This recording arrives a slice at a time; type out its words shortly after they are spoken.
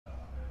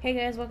Hey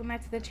guys, welcome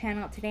back to the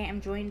channel. Today I'm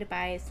joined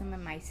by some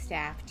of my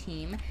staff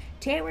team.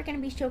 Today we're going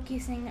to be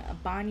showcasing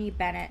Bonnie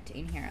Bennett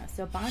in here.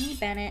 So Bonnie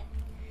Bennett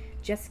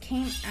just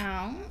came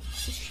out.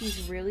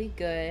 She's really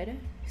good.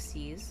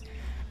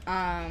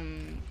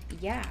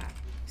 Yeah.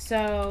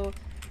 So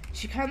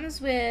she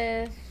comes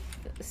with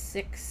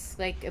 6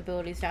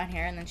 abilities down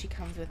here, and then she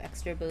comes with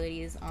extra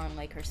abilities on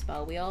her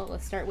spell wheel.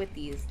 Let's start with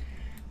these,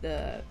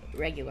 the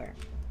regular.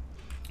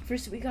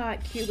 First we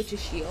got Q, which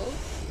is shield.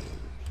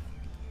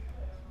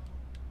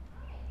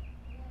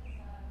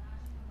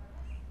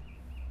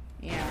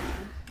 Yeah,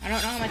 I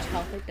don't know how much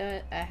health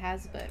it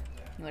has, but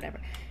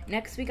whatever.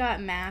 Next we got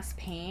mass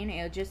pain.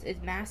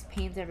 It mass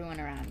pains everyone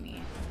around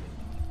me.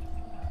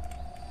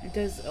 It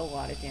does a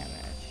lot of damage.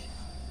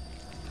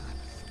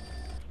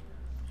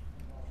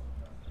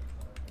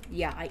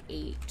 Yeah, I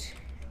ate.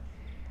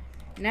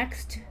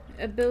 Next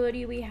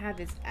ability we have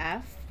is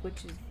F,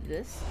 which is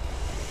this.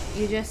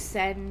 You just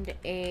send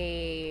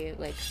a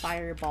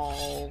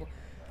fireball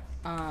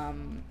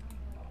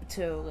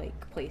to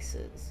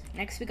places.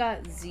 Next we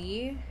got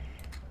Z.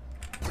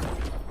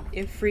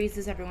 It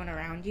freezes everyone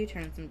around you,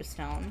 turns them to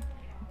stone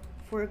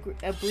for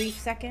a brief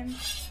second.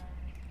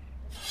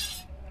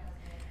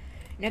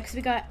 Next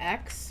we got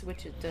X,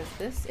 which it does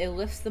this. It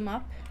lifts them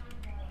up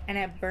and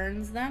it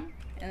burns them,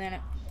 and then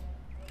it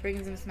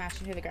brings them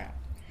smashing to the ground.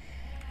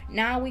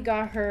 Now we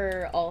got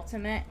her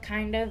ultimate,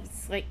 kind of.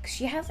 It's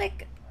she has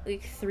like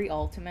 3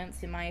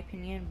 ultimates in my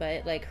opinion,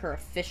 but her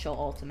official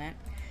ultimate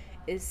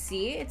is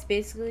C. It's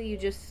basically you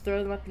just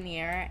throw them up in the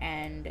air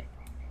and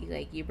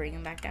you bring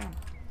them back down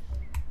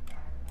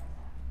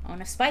on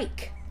a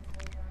spike.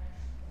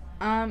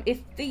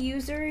 If the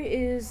user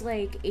is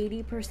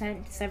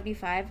 80%,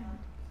 75,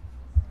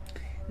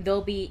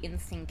 they'll be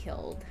instant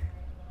killed.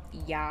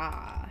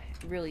 Yeah,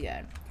 really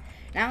good.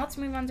 Now let's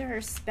move on to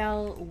her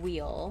spell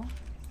wheel.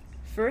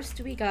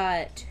 First we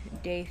got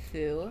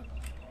Defu.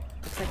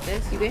 Looks like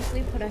this. You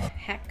basically put a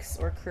hex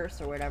or curse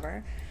or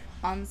whatever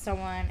on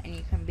someone, and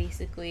you can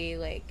basically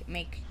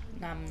make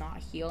them not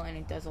heal, and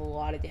it does a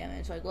lot of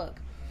damage.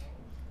 Look,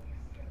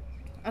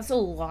 that's a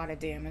lot of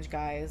damage,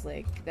 guys.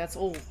 That's a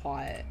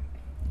lot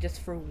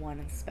just for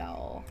one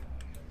spell.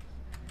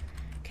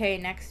 Okay,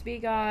 next we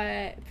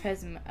got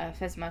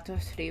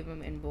Phesmatos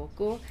Rebum in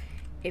Boku.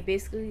 It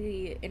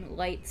basically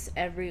lights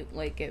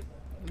it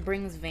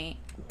brings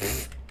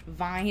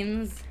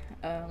vines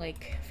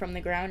from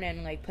the ground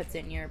and puts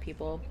it near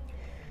people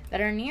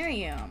that are near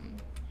you.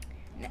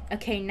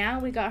 Okay, now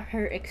we got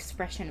her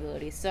expression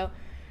abilities. So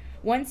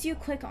once you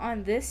click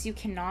on this, you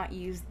cannot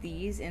use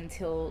these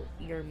until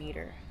your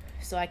meter.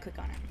 So I click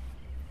on it.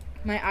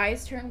 My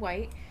eyes turn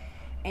white,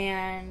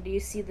 and you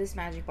see this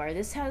magic bar.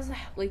 This has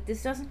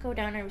this doesn't go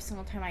down every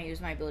single time I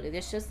use my ability.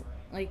 This just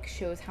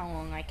shows how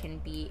long I can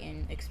be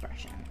in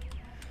expression.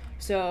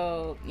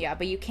 So yeah,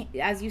 but you can't,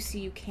 as you see,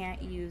 you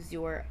can't use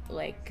your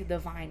the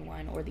vine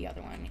one or the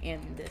other one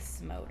in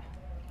this mode.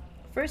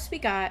 First we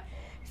got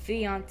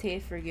Fiante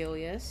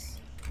Fergilius.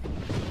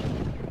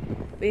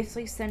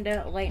 Basically send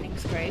out lightning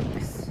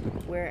strikes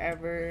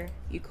wherever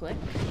you click.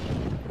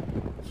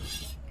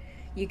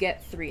 You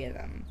get 3 of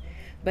them,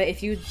 but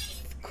if you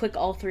click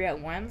all 3 at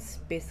once,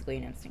 basically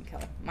an instant kill.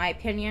 My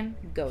opinion,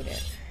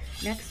 goated.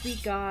 Next we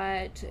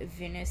got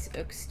Venus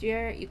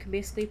Uxtier. You can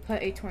basically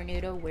put a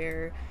tornado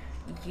where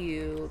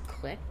you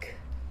click.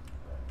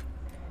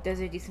 Does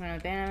a decent amount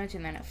of damage,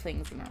 and then it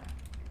flings them around.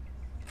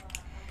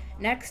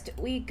 Next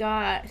we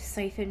got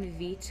Siphon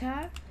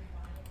Vita.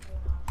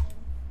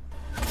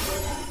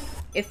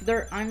 If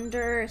they're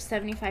under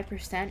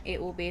 75%,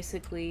 it will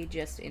basically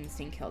just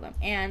instant kill them.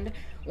 And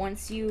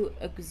once you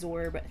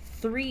absorb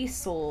 3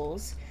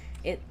 souls,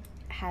 it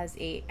has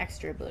a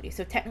extra ability.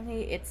 So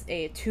technically it's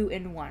a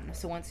 2-in-1.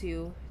 So once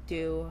you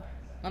do,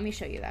 let me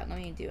show you that. Let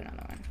me do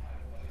another one.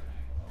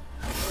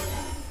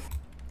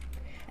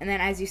 And then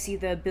as you see,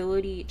 the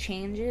ability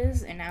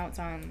changes, and now it's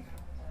on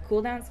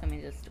cooldown. So let me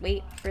just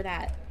wait for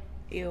that.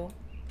 Ew.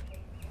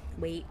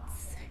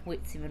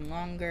 Waits even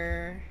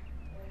longer.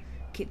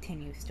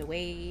 Continues to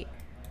wait.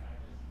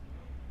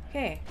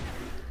 Okay,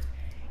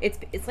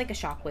 it's like a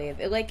shockwave.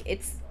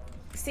 It's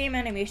the same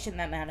animation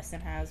that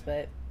Madison has,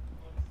 but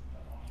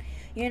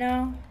you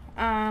know,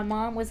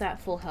 mom was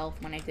at full health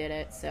when I did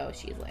it, so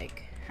she's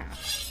huh.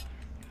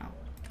 Oh.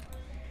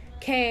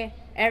 Okay,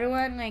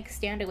 everyone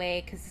stand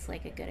away because it's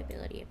a good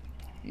ability.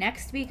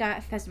 Next we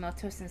got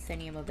Phesmotos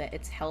Insanium of it.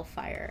 It's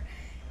Hellfire.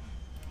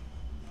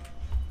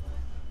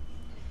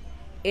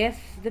 If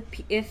the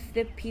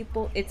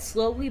people, it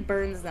slowly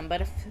burns them, but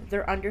if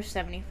they're under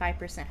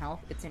 75% health,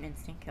 it's an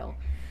instant kill.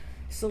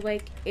 So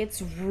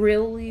it's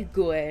really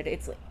good.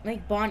 It's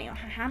like Bonnie.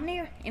 How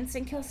many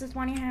instant kills does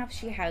Bonnie have?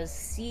 She has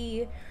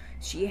C.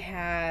 She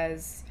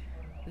has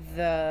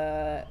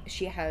the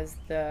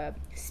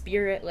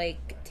spirit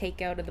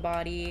take out of the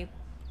body.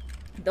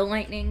 The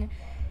lightning,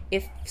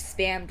 if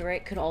spammed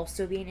right, could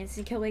also be an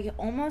instant kill.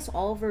 Almost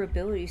all of her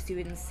abilities do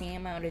an insane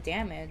amount of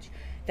damage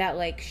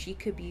that she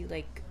could be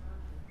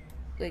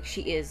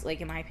she is,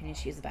 in my opinion,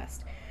 she is the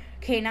best.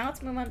 Okay, now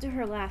let's move on to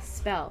her last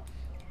spell.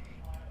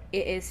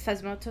 it is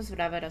Phasmotos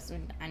Vraveras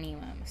und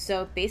Animum.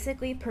 So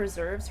basically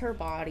preserves her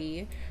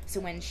body, so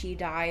when she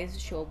dies,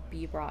 she'll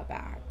be brought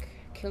back.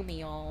 Kill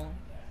me, y'all.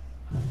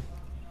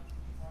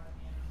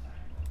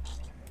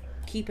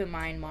 Keep in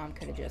mind, Mom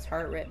could have just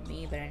heart ripped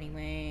me, but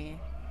anyway.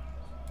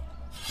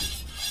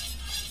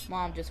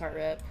 Mom just heart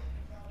rip.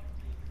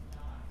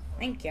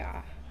 Thank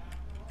ya.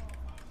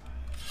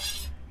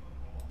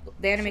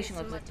 The animation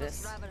looks like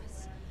this.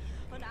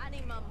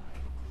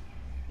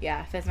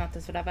 Yeah,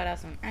 Phasmotos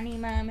Vraveras und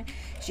Animum.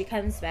 She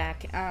comes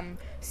back.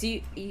 So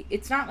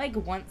it's not like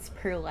once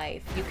per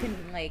life. You can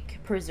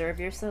like preserve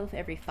yourself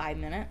every 5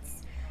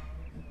 minutes.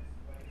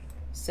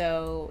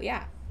 So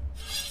yeah.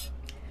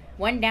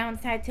 One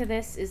downside to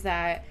this is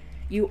that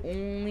you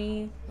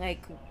only,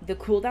 like, the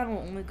cooldown will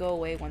only go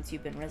away once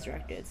you've been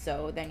resurrected.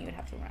 So then you would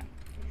have to run.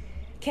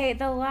 Okay,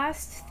 the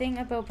last thing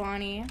about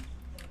Bonnie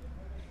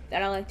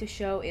that I like to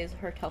show is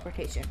her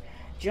teleportation.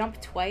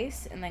 Jump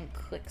twice and then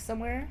click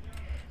somewhere.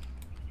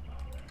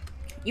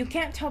 You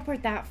can't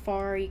teleport that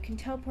far. You can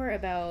teleport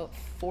about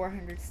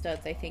 400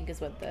 studs, I think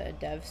is what the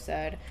dev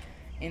said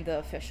in the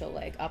official,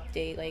 like,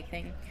 update, like,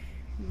 thing.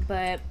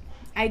 But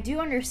I do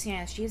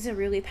understand she's a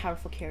really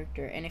powerful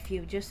character, and if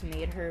you just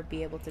made her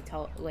be able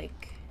to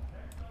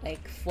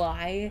like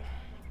fly,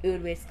 it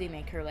would basically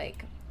make her,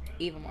 like,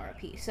 even more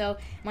OP. So,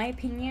 my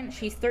opinion,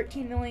 she's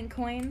 13 million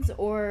coins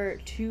or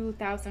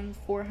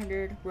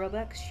 2,400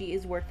 Robux. She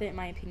is worth it, in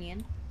my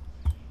opinion.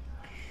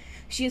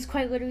 She is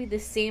quite literally the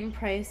same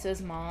price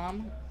as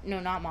Mom. No,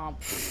 not Mom.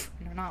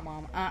 No, not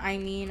Mom. I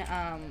mean,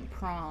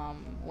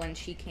 Prom, when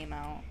she came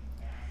out,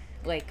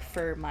 like,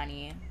 for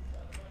money.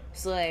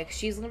 So, like,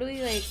 she's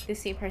literally, like, the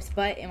same price,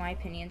 but in my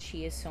opinion,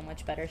 she is so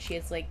much better. She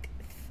has, like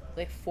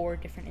 4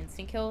 different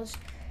instant kills.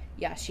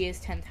 Yeah, she is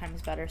 10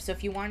 times better. So,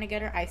 if you want to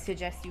get her, I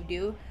suggest you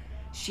do.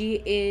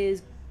 She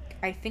is,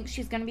 I think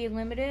she's going to be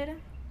limited.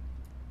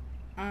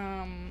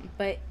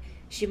 But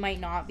she might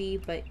not be,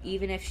 but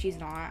even if she's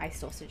not, I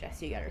still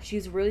suggest you get her.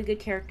 She's a really good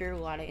character, a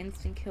lot of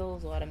instant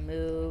kills, a lot of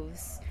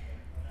moves.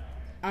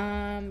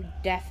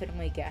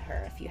 Definitely get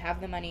her. If you have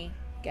the money,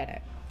 get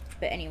it.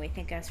 But anyway,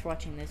 thank you guys for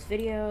watching this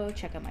video.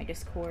 Check out my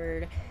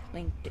Discord,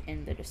 linked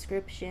in the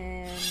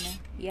description.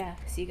 Yeah,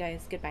 see you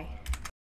guys. Goodbye.